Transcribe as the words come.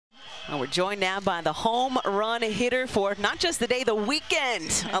And we're joined now by the home run hitter for not just the day, the weekend.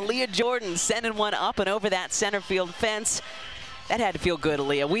 Aaliyah Jordan sending one up and over that center field fence. That had to feel good,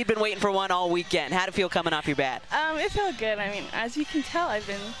 Aaliyah. We've been waiting for one all weekend. How'd it feel coming off your bat? It felt good. I mean, as you can tell, I've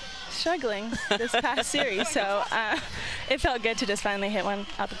been struggling this past series, so it felt good to just finally hit one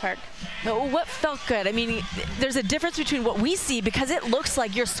out the park. What felt good? I mean, there's a difference between what we see, because it looks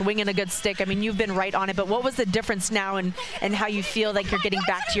like you're swinging a good stick. I mean, you've been right on it, but what was the difference now and how you feel like you're getting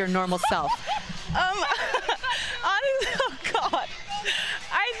back to your normal self? Honestly, oh God.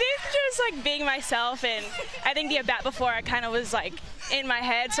 I think just like being myself, and I think the at-bat before I kind of was like in my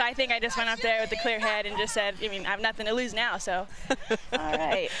head, so I think I just went up there with a clear head and just said, I mean, I have nothing to lose now, so all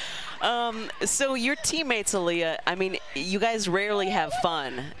right. So your teammates, Aaliyah, I mean, you guys rarely have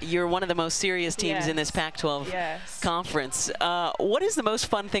fun. You're one of the most serious teams in this Pac-12 conference. What is the most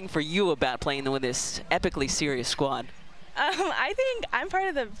fun thing for you about playing with this epically serious squad? I think I'm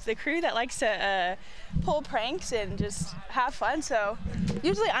part of the crew that likes to pull pranks and just have fun, so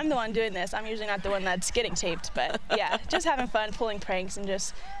usually I'm the one doing this. I'm usually not the one that's getting taped, but yeah, just having fun, pulling pranks, and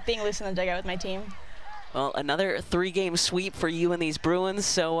just being loose in the dugout with my team. Well, another 3-game sweep for you and these Bruins.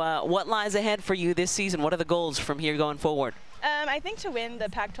 So what lies ahead for you this season? What are the goals from here going forward? I think to win the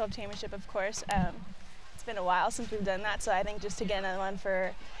Pac-12 championship, of course. It's been a while since we've done that, so I think just to get another one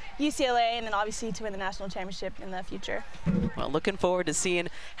for UCLA, and then obviously to win the national championship in the future. Well, looking forward to seeing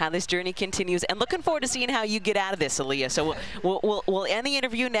how this journey continues, and looking forward to seeing how you get out of this, Aaliyah. So we'll end the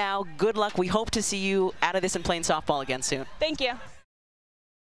interview now. Good luck. We hope to see you out of this and playing softball again soon. Thank you.